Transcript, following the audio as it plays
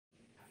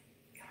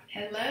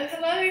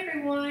Hello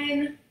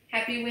everyone.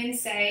 Happy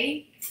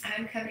Wednesday.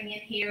 I'm coming in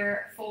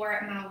here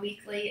for my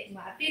weekly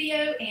live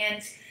video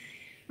and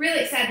really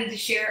excited to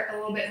share a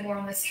little bit more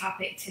on this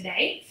topic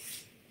today.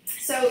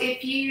 So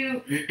if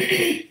you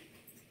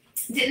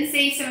didn't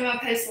see some of my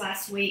posts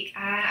last week,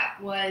 I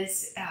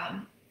was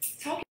talking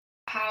about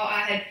how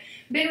I had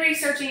been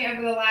researching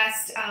over the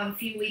last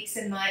few weeks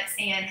and months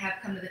and have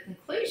come to the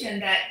conclusion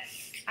that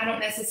I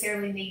don't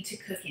necessarily need to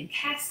cook in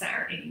cast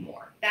iron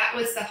anymore. That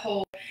was the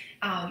whole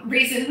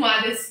reason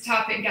why this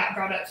topic got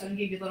brought up. So I'm going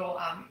to give you a little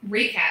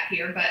recap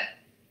here. But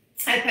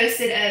I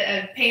posted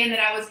a pan that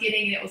I was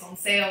getting and it was on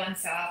sale. And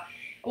so I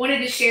wanted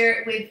to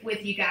share it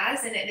with you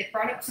guys, and it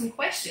brought up some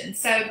questions.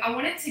 So I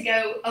wanted to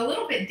go a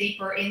little bit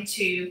deeper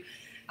into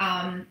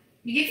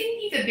giving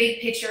you the big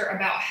picture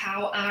about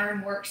how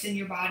iron works in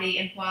your body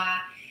and why,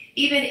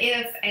 even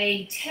if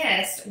a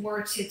test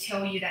were to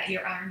tell you that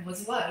your iron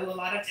was low, a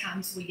lot of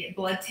times we get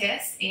blood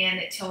tests and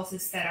it tells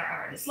us that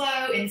our iron is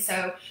low, and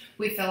so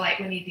we feel like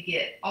we need to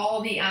get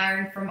all the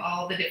iron from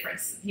all the different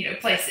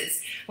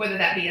places, whether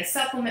that be a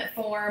supplement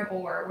form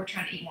or we're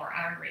trying to eat more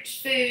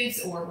iron-rich foods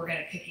or we're going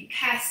to cook in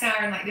cast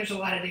iron. Like, there's a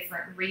lot of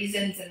different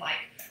reasons and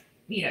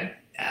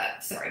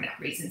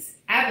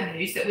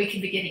avenues that we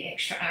can be getting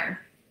extra iron.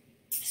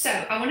 So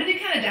I wanted to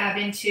kind of dive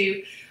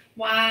into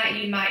why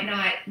you might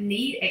not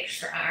need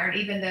extra iron,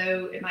 even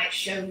though it might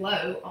show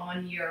low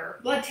on your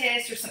blood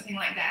test or something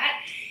like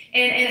that,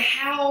 and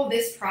how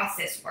this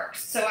process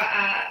works. So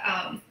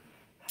I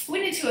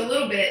went into a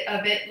little bit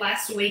of it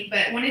last week,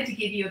 but wanted to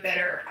give you a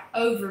better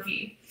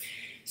overview.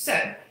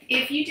 So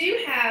if you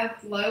do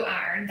have low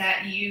iron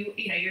that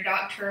your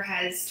doctor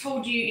has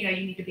told you,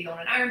 you need to be on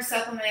an iron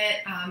supplement,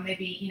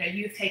 maybe,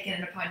 you've taken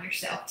it upon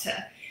yourself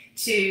to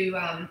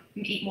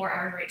eat more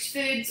iron-rich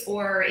foods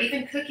or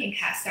even cooking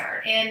cast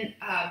iron. And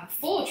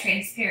full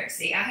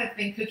transparency, I have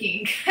been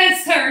cooking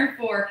cast iron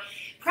for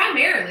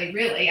primarily,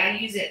 really, I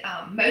use it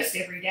most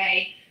every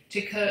day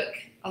to cook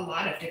a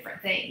lot of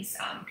different things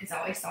because I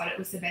always thought it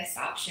was the best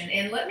option.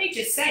 And let me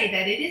just say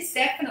that it is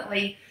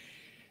definitely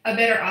a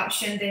better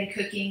option than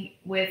cooking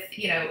with,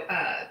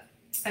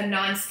 a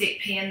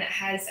non-stick pan that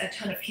has a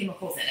ton of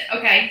chemicals in it,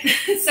 okay?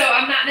 So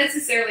I'm not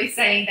necessarily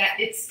saying that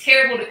it's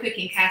terrible to cook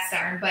in cast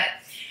iron, but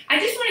I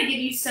just want to give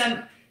you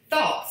some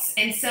thoughts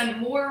and some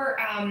more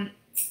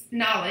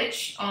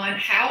knowledge on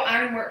how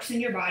iron works in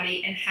your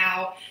body and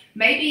how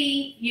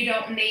maybe you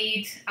don't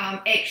need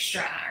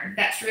extra iron.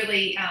 That's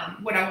really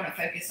what I want to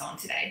focus on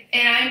today.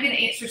 And I'm going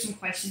to answer some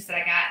questions that I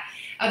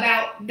got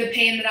about the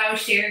pan that I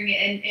was sharing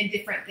and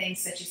different things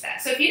such as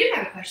that. So if you do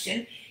have a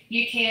question,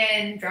 you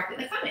can drop it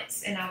in the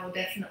comments and I will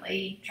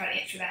definitely try to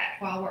answer that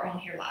while we're on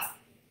here live.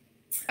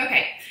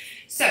 Okay.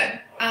 So,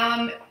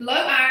 low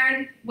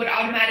iron would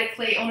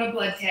automatically, on a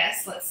blood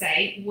test, let's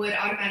say, would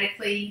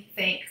automatically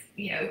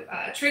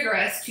trigger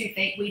us to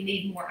think we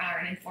need more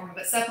iron in form of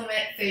a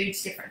supplement,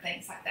 foods, different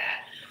things like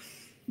that.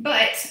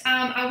 But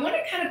I want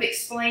to kind of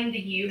explain to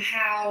you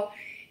how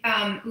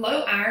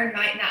low iron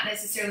might not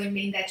necessarily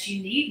mean that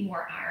you need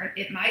more iron.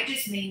 It might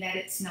just mean that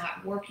it's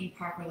not working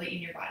properly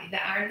in your body.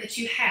 The iron that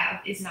you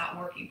have is not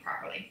working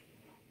properly.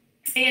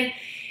 And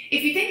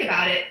if you think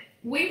about it,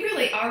 we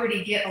really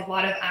already get a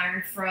lot of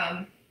iron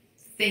from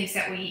things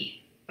that we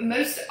eat.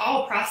 Most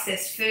all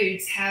processed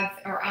foods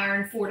are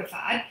iron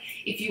fortified.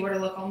 If you were to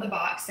look on the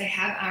box, they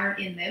have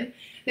iron in them.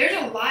 There's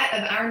a lot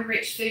of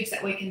iron-rich foods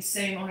that we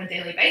consume on a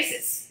daily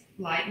basis,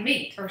 like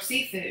meat or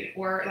seafood,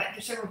 or like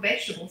there's several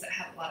vegetables that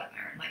have a lot of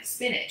iron, like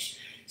spinach,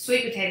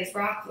 sweet potatoes,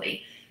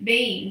 broccoli,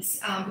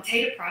 beans,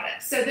 potato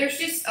products. So there's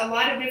just a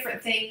lot of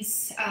different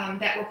things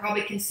that we're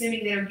probably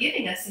consuming that are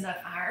giving us enough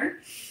iron.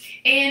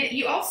 And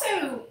you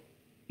also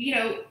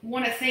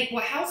want to think,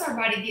 well, how's our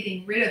body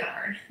getting rid of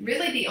iron?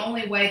 Really, the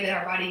only way that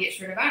our body gets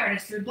rid of iron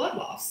is through blood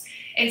loss.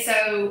 And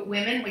so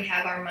women, we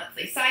have our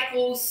monthly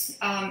cycles.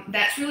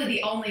 That's really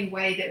the only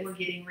way that we're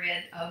getting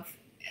rid of,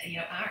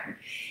 iron.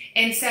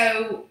 And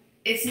so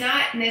it's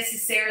not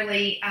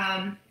necessarily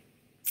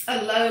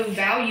a low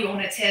value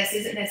on a test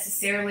isn't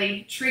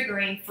necessarily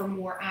triggering for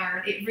more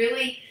iron. It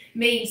really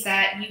means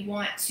that you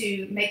want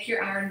to make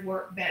your iron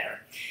work better.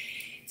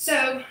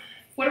 So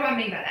what do I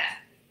mean by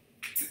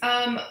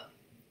that?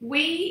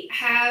 We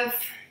have,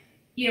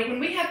 when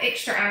we have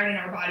extra iron in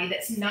our body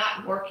that's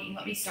not working,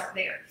 let me start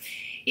there.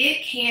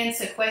 It can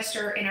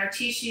sequester in our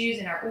tissues,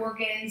 in our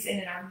organs,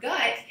 and in our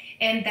gut,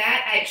 and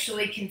that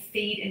actually can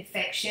feed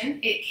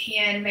infection. It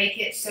can make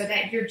it so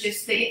that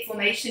the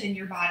inflammation in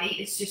your body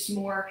is just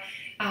more,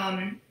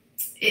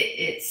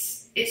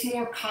 it's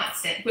more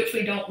constant, which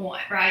we don't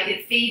want, right?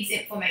 It feeds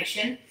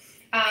inflammation.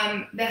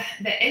 The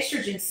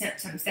estrogen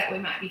symptoms that we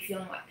might be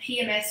feeling, like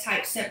PMS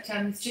type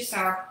symptoms, just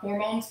our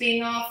hormones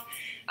being off,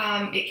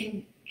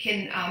 it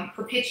can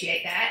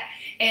propitiate that,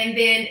 and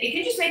then it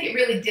can just make it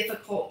really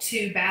difficult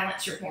to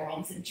balance your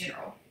hormones in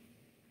general.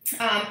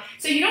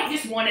 So you don't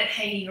just want it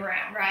hanging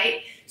around,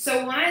 right?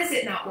 So why is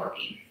it not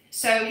working?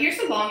 So here's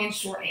the long and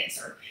short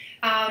answer.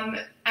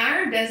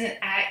 Iron doesn't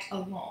act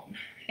alone,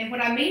 and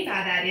what I mean by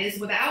that is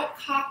without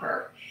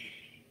copper,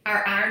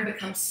 our iron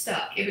becomes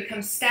stuck. It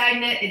becomes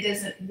stagnant. It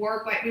doesn't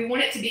work like we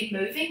want it to be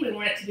moving. We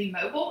want it to be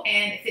mobile.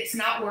 And if it's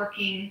not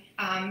working,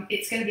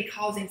 it's going to be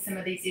causing some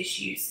of these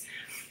issues.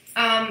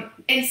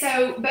 And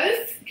so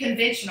both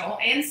conventional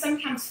and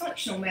sometimes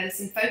functional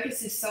medicine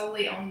focuses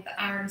solely on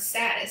the iron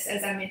status,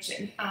 as I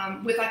mentioned,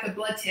 with like a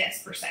blood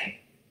test per se.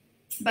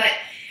 But,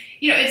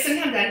 you know, and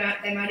sometimes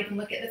they might even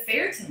look at the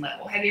ferritin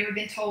level. Have you ever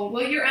been told,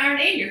 well, your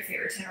iron and your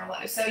ferritin are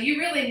low, so you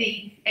really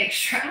need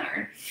extra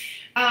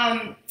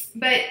iron?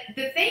 But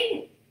the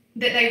thing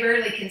that they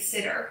rarely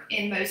consider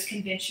in most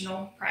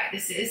conventional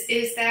practices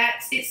is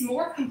that it's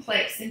more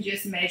complex than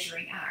just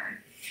measuring iron.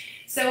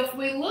 So if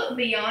we look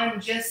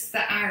beyond just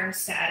the iron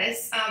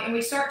status and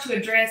we start to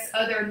address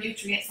other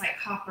nutrients like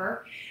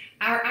copper,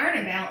 our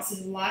iron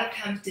imbalances a lot of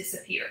times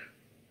disappear.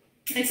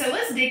 And so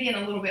let's dig in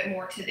a little bit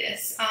more to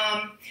this.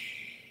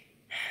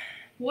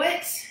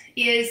 What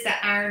is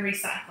the iron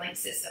recycling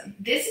system?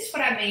 This is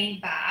what I mean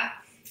by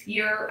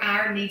your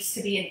iron needs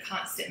to be in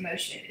constant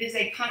motion. It is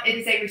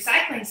a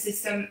recycling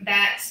system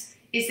that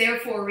is there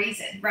for a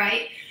reason,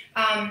 right?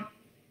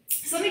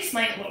 So let me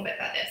explain a little bit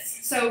about this.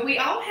 So we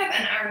all have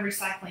an iron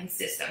recycling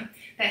system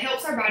that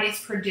helps our bodies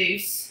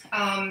produce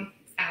iron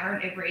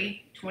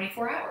every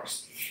 24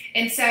 hours.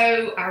 And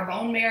so our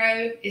bone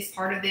marrow is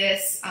part of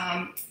this.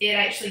 It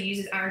actually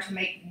uses iron to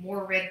make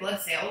more red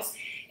blood cells.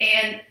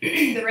 And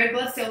the red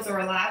blood cells are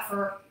alive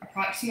for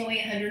approximately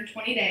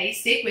 120 days.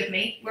 Stick with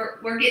me.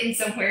 We're getting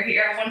somewhere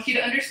here. I want you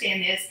to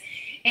understand this.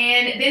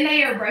 And then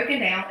they are broken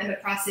down and the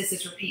process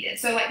is repeated.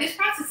 So like this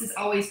process is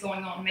always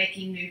going on,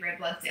 making new red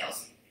blood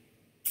cells.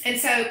 And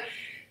so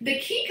the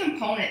key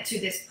component to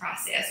this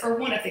process, or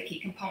one of the key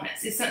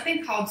components, is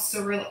something called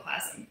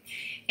ceruloplasmin.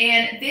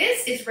 And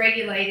this is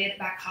regulated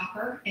by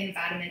copper and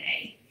vitamin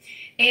A.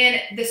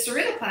 And the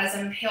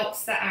ceruloplasmin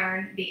helps the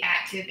iron be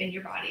active in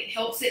your body. It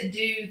helps it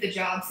do the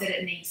jobs that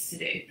it needs to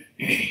do.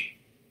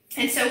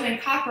 And so when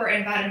copper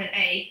and vitamin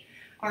A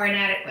are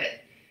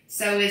inadequate,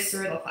 so is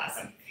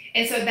ceruloplasmin.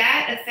 And so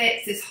that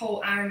affects this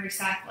whole iron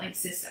recycling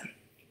system.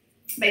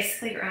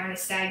 Basically, your iron is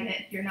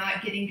stagnant, you're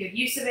not getting good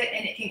use of it,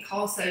 and it can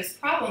cause those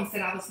problems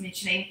that I was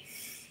mentioning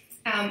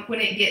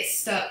when it gets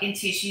stuck in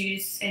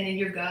tissues and in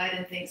your gut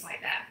and things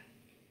like that.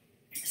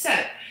 So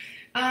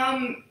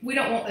we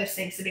don't want those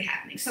things to be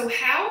happening. So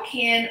how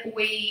can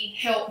we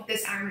help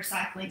this iron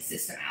recycling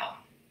system out?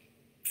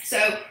 So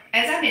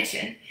as I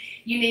mentioned,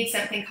 you need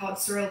something called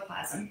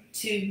ceruloplasmin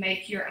to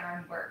make your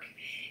iron work.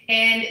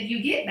 And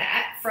you get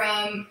that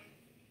from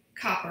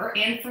copper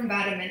and from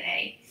vitamin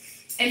A.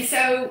 And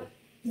so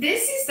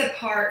this is the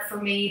part for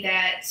me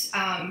that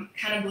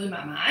kind of blew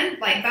my mind.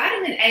 Like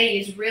vitamin A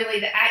is really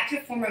the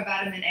active form of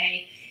vitamin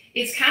A.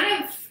 It's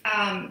kind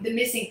of the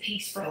missing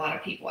piece for a lot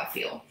of people, I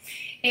feel.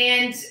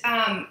 And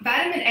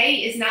vitamin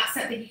A is not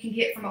something you can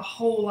get from a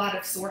whole lot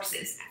of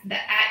sources, the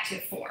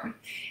active form.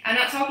 I'm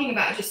not talking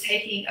about just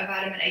taking a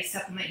vitamin A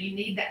supplement. You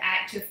need the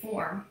active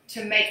form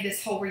to make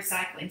this whole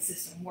recycling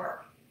system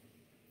work.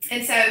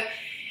 And so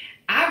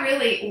I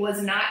really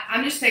was not,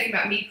 I'm just thinking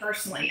about me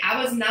personally,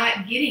 I was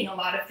not getting a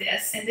lot of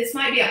this, and this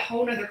might be a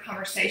whole nother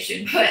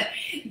conversation, but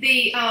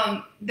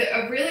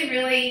a really,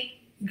 really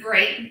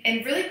great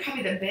and really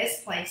probably the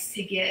best place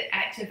to get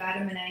active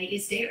vitamin A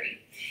is dairy.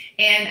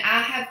 And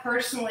I have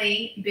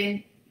personally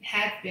been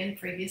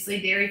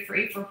previously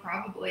dairy-free for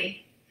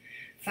probably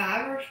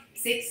 5 or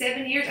 6,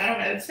 7 years. I don't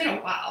know, it's been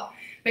a while,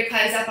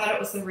 because I thought it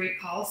was the root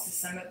cause to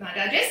some of my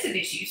digestive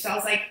issues. So I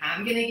was like,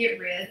 I'm going to get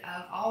rid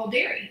of all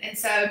dairy. And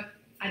so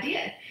I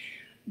did.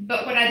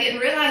 But what I didn't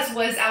realize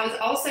was I was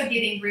also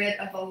getting rid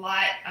of a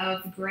lot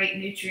of great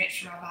nutrients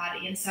from my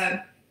body. And so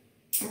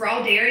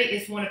raw dairy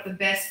is one of the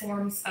best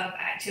forms of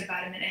active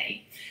vitamin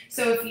A.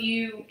 So if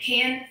you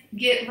can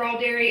get raw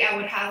dairy, I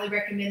would highly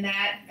recommend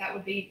that. That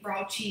would be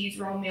raw cheese,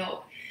 raw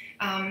milk.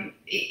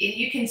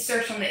 You can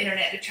search on the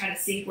internet to try to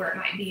see where it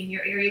might be in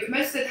your area, but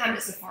most of the time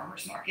it's a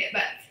farmer's market.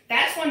 But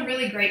that's one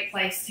really great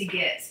place to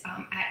get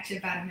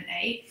active vitamin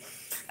A.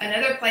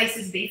 Another place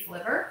is beef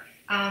liver.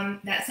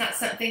 That's not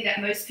something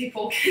that most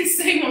people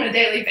consume on a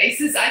daily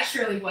basis. I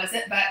surely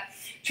wasn't, but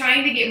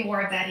trying to get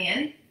more of that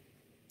in.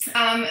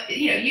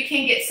 You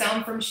can get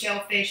some from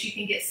shellfish, you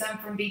can get some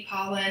from bee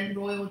pollen,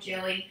 royal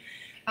jelly,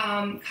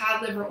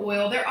 cod liver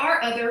oil. There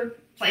are other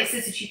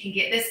places that you can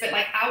get this, but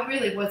like I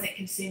really wasn't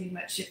consuming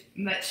much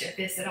of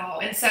this at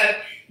all. And so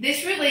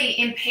this really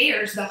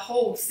impairs the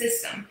whole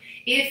system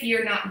if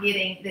you're not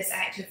getting this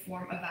active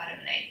form of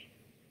vitamin A.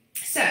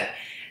 So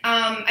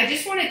I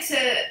just wanted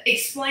to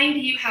explain to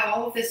you how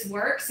all of this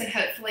works and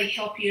hopefully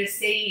help you to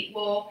see,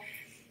 well,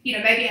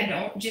 maybe I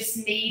don't just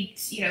need,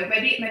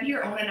 maybe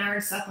you're on an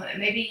iron supplement.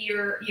 Maybe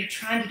you're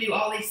trying to do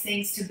all these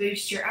things to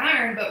boost your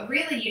iron, but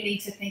really you need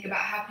to think about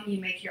how can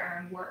you make your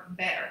iron work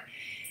better.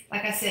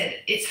 Like I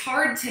said, it's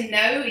hard to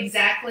know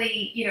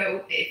exactly,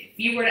 if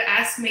you were to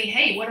ask me,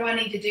 hey, what do I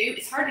need to do?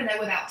 It's hard to know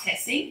without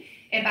testing.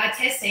 And by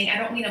testing, I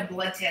don't mean a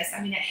blood test,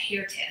 I mean a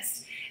hair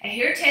test. A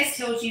hair test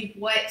tells you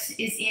what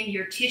is in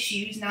your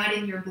tissues, not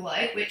in your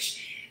blood,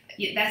 which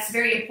that's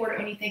very important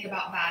when you think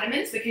about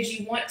vitamins, because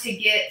you want to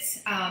get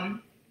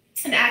an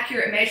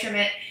accurate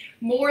measurement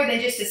more than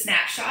just a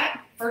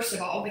snapshot, first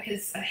of all,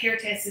 because a hair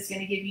test is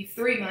going to give you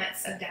 3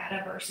 months of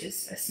data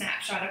versus a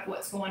snapshot of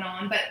what's going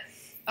on. But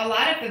a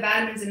lot of the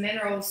vitamins and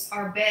minerals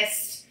are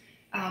best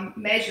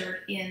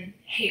measured in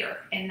hair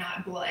and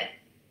not blood,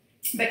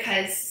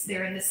 because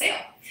they're in the cell.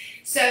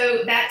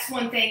 So that's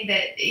one thing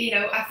that, you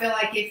know, I feel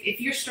like if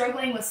you're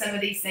struggling with some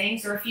of these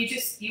things, or if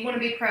you want to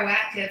be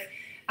proactive,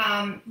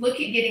 look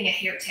at getting a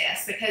hair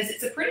test, because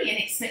it's a pretty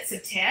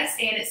inexpensive test,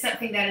 and it's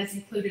something that is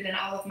included in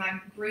all of my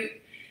group,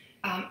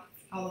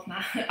 all of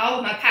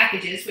my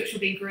packages, which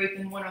will be group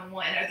and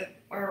one-on-one,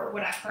 or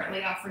what I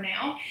currently offer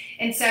now.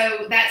 And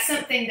so that's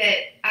something that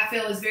I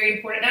feel is very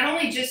important, not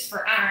only just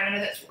for iron, I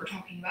know that's what we're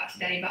talking about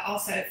today, but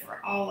also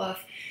for all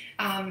of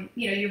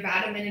you know, your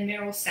vitamin and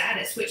mineral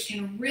status, which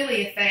can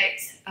really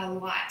affect a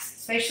lot,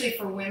 especially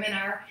for women.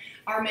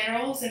 Our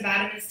minerals and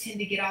vitamins tend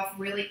to get off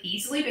really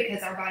easily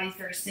because our body's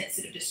very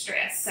sensitive to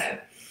stress. So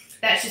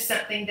that's just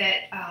something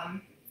that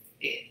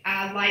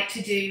I like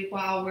to do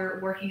while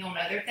we're working on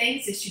other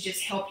things, is to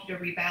just help you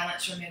to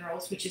rebalance your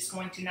minerals, which is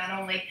going to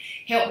not only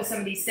help with some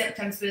of these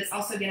symptoms, but it's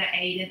also going to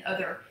aid in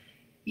other,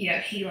 you know,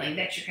 healing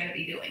that you're going to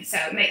be doing. So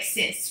it makes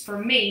sense for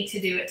me to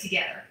do it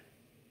together.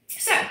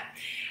 So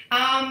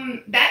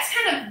that's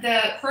kind of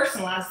the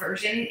personalized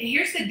version.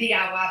 Here's the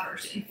DIY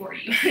version for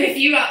you. If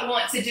you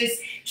want to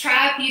just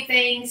try a few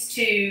things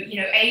to, you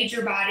know, aid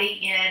your body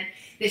in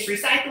this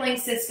recycling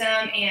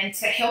system and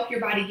to help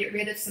your body get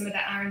rid of some of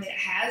the iron that it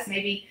has.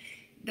 Maybe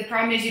the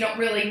problem is you don't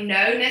really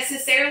know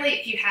necessarily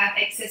if you have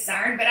excess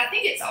iron, but I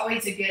think it's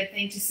always a good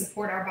thing to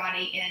support our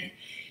body in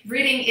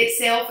ridding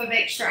itself of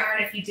extra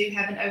iron if you do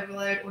have an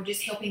overload, or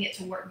just helping it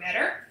to work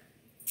better.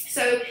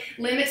 So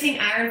limiting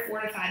iron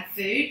fortified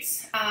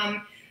foods.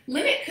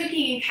 Limit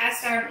cooking in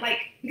cast iron. Like,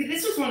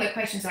 this was one of the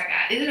questions I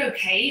got. Is it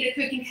okay to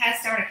cook in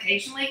cast iron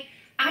occasionally?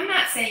 I'm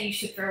not saying you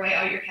should throw away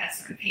all your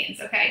cast iron pans,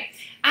 okay?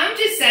 I'm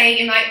just saying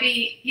it might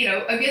be, you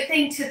know, a good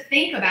thing to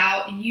think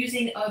about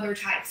using other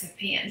types of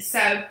pans.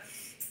 So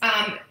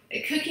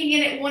cooking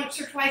in it once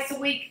or twice a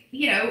week,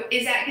 you know,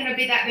 is that going to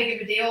be that big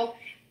of a deal?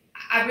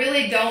 I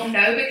really don't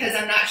know, because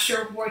I'm not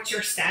sure what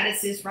your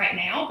status is right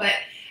now, but,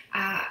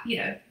 you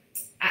know,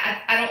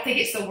 I don't think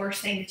it's the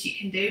worst thing that you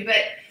can do.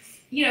 But,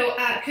 you know,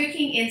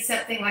 cooking in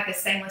something like a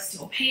stainless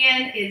steel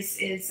pan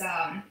is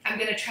I'm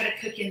going to try to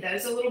cook in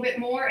those a little bit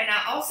more. And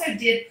I also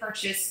did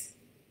purchase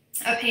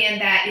a pan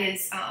that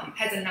is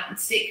has a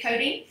non-stick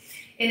coating,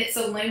 and it's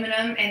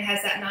aluminum and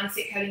has that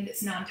non-stick coating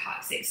that's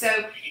non-toxic. So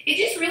it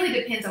just really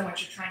depends on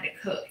what you're trying to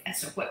cook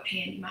as to what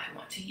pan you might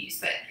want to use.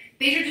 But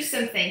these are just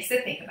some things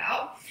to think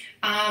about.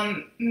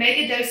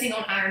 Mega dosing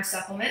on iron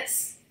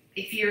supplements.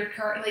 If you're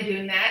currently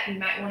doing that, you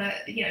might want to,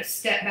 you know,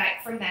 step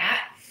back from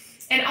that.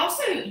 And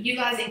also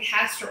utilizing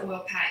castor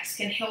oil packs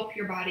can help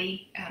your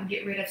body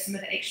get rid of some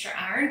of the extra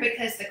iron,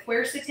 because the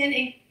quercetin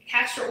in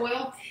castor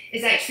oil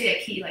is actually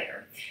a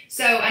chelator.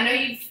 So I know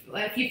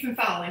if you've been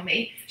following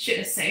me,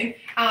 shouldn't assume,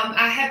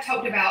 I have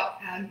talked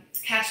about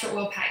castor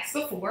oil packs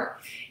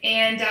before,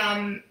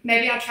 and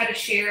maybe I'll try to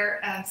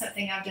share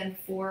something I've done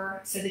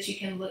before so that you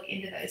can look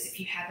into those if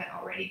you haven't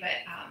already. But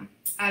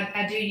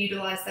I do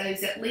utilize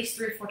those at least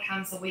 3 or 4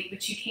 times a week,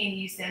 but you can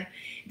use them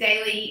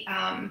daily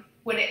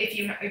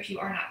if you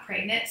are not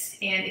pregnant,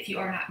 and if you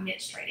are not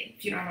menstruating,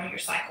 if you're not on your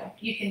cycle,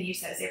 you can use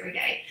those every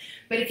day.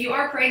 But if you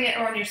are pregnant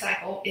or on your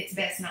cycle, it's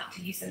best not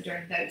to use them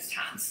during those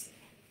times.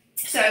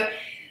 So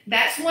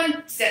that's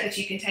one step that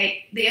you can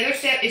take. The other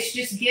step is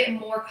just get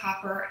more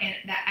copper and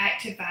that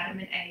active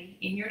vitamin A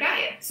in your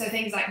diet. So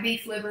things like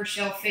beef liver,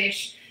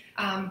 shellfish,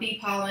 bee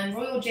pollen,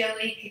 royal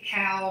jelly,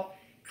 cacao,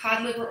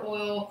 cod liver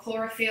oil,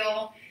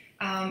 chlorophyll,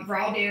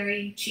 raw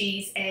dairy,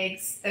 cheese,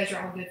 eggs. Those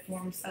are all good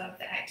forms of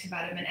the active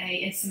vitamin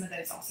A, and some of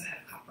those also have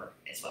copper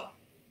as well.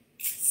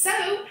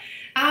 So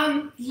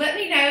let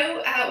me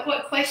know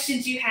what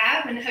questions you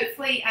have, and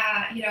hopefully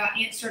you know, I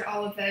answered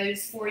all of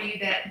those for you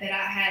that I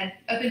had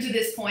up until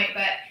this point.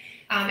 But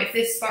if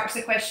this sparks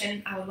a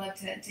question, I would love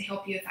to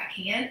help you if I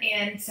can.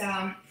 And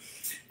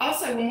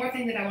also, one more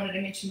thing that I wanted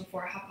to mention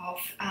before I hop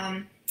off.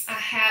 I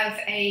have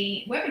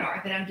a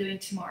webinar that I'm doing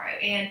tomorrow,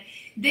 and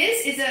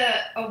this is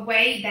a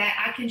way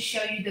that I can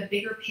show you the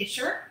bigger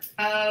picture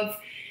of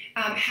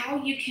how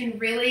you can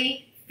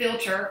really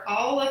filter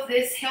all of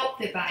this health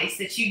advice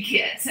that you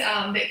get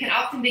that can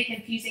often be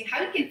confusing,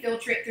 how you can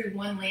filter it through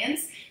one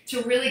lens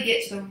to really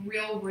get to the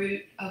real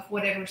root of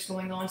whatever's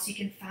going on, so you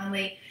can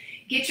finally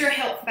get your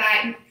health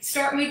back,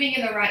 start moving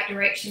in the right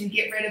direction,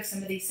 get rid of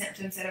some of these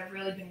symptoms that have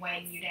really been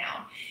weighing you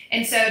down.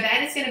 And so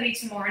that is going to be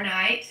tomorrow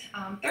night,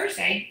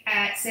 Thursday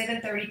at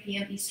 7:30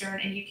 p.m. Eastern,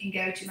 and you can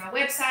go to my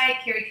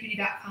website,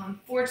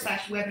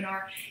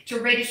 karicoody.com/webinar to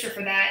register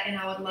for that, and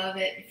I would love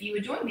it if you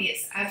would join me.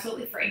 It's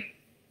absolutely free.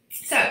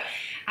 So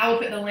I will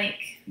put the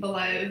link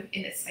below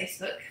in this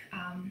Facebook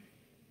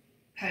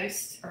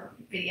post or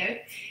video,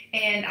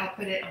 and I'll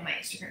put it on my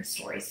Instagram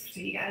stories so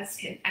you guys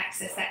can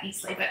access that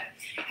easily. But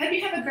I hope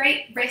you have a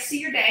great rest of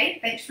your day.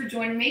 Thanks for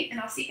joining me, and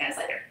I'll see you guys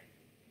later.